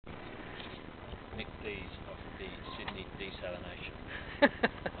D's off the Sydney desalination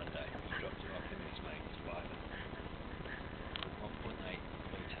one day. He dropped him off, him and his mate, his wife. 1.8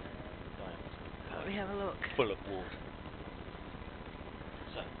 litre bottles. Let me have a look. Full of water.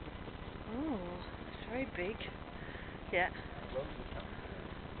 So. Oh, it's very big. Yeah. Well, you come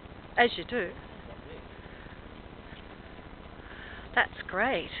to As you do. That's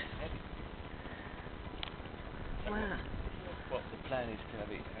great. Wow. Well, the plan is to have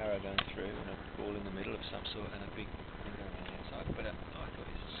an arrow going through and a ball in the middle of some sort and a big thing going on the outside. But I thought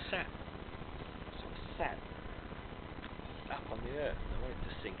it sort of sat up on the earth. And I wanted it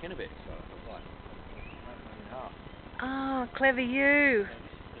to sink in a bit, so I thought, right, break mine in half. Ah, clever you. So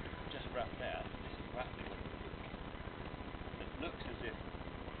this is just roughed out. This is roughly what it looks. It looks as if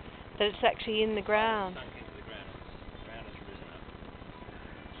That it's actually in the ground. Sunk into the ground. The ground has risen up.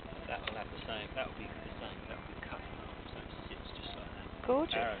 That will have the same. That will be the same. That will be cut in half. So it sits just like that.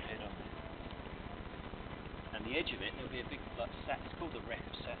 Gorgeous. Arrowhead on there. And the edge of it, there'll be a big like Saturn. It's called the wreck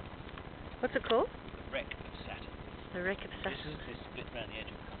of Saturn. What's it called? The wreck of Saturn. The wreck of Saturn. This bit around the edge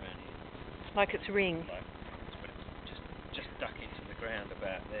will come around here. Like it's ring. Like, but it's just duck into the ground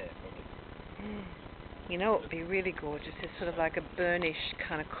about there, probably. You know what would be really gorgeous? It's sort of like a burnish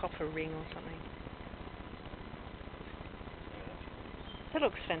kind of copper ring or something. That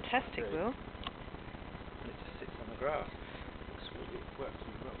looks fantastic, Will. And it just sits on the grass. It works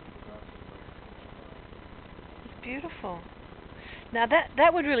really well with the grass. It's beautiful. Now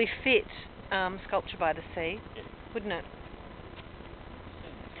that would really fit Sculpture by the Sea, wouldn't it?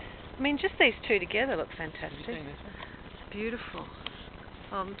 I mean, just these two together look fantastic. Have you seen this one? It's beautiful.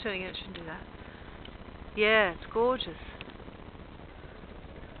 Oh, I'm turning it. I shouldn't do that. Yeah, it's gorgeous.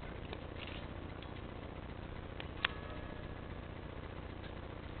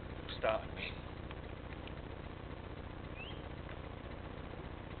 Starting me.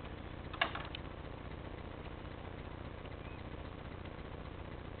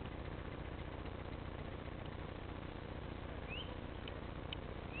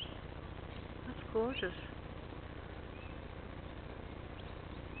 That's gorgeous.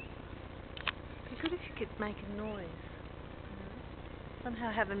 It'd be good if you could make a noise.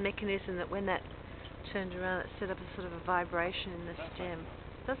 Somehow have a mechanism that when that turned around, it set up a sort of a vibration in the stem.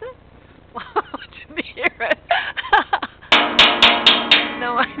 Does it? I didn't hear it.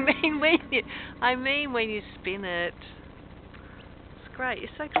 No, I mean when you spin it. It's great.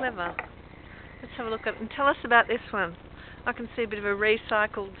 You're so clever. Let's have a look at it and tell us about this one. I can see a bit of a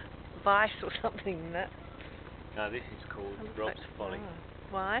recycled vice or something in that. No, this is called Rob's Folly. Oh.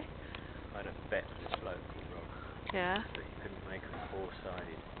 Why? I had a bet with this bloke called Rob Yeah. that you couldn't make a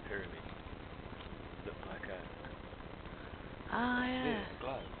four-sided pyramid look like a yeah.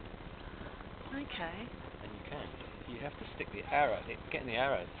 globe. Okay. And you can. You have to stick the arrow. Getting the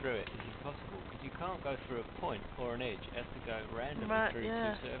arrow through it is impossible because you can't go through a point or an edge. It has to go randomly through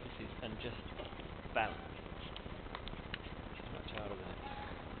two surfaces and just balance. It's much harder than it.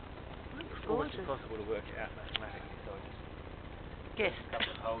 It's almost impossible to work it out mathematically, so I just Guess. a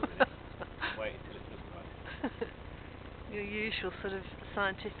couple of holes in it and wait until it looks right. Your usual sort of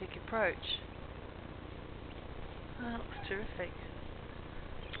scientific approach. Oh, that looks terrific.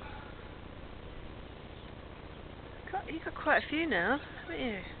 You've got quite a few now, haven't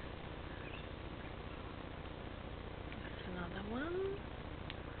you? That's another one.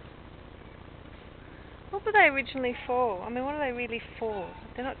 What were they originally for? I mean, what are they really for?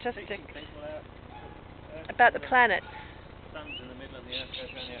 They're not just about the planets. The sun's in the middle and the earth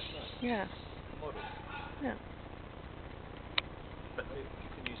goes around the outside. Yeah. Models. Yeah. But you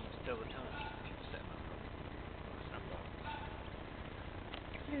can use them to tell the time if you set them up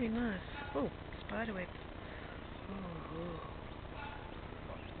properly. Really nice. Oh, spider web. Ooh.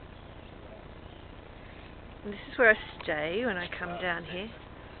 And this is where I stay when I come down here.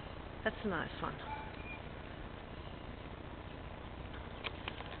 That's a nice one.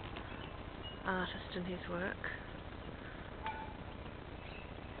 Artist and his work.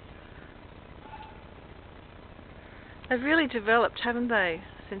 They've really developed, haven't they,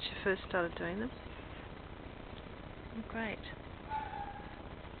 since you first started doing them? Oh, great.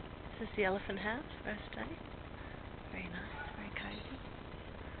 This is the elephant house where I stay. Very nice, very cosy.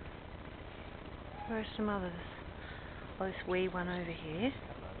 Where are some others? Oh, this wee one over here.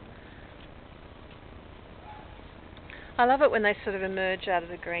 I love it when they sort of emerge out of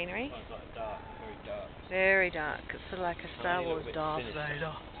the greenery. Oh, it's like dark, very dark. Very dark. It's sort of like a Star Wars Darth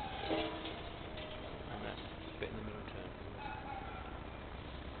Vader. And that bit in the middle turns as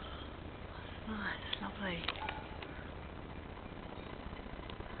well. Nice, lovely.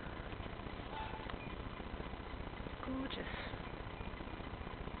 Gorgeous.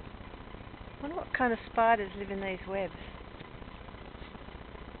 I wonder what kind of spiders live in these webs.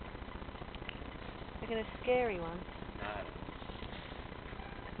 They're going to scary ones. No. I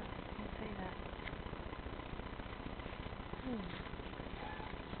can see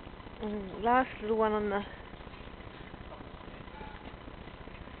that. Last little one on the...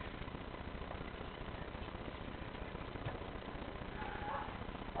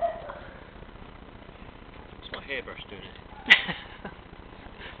 It's my hairbrush doing it.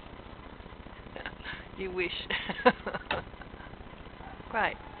 You wish.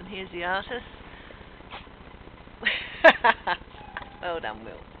 Great, and here's the artist. Well done,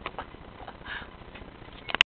 Will.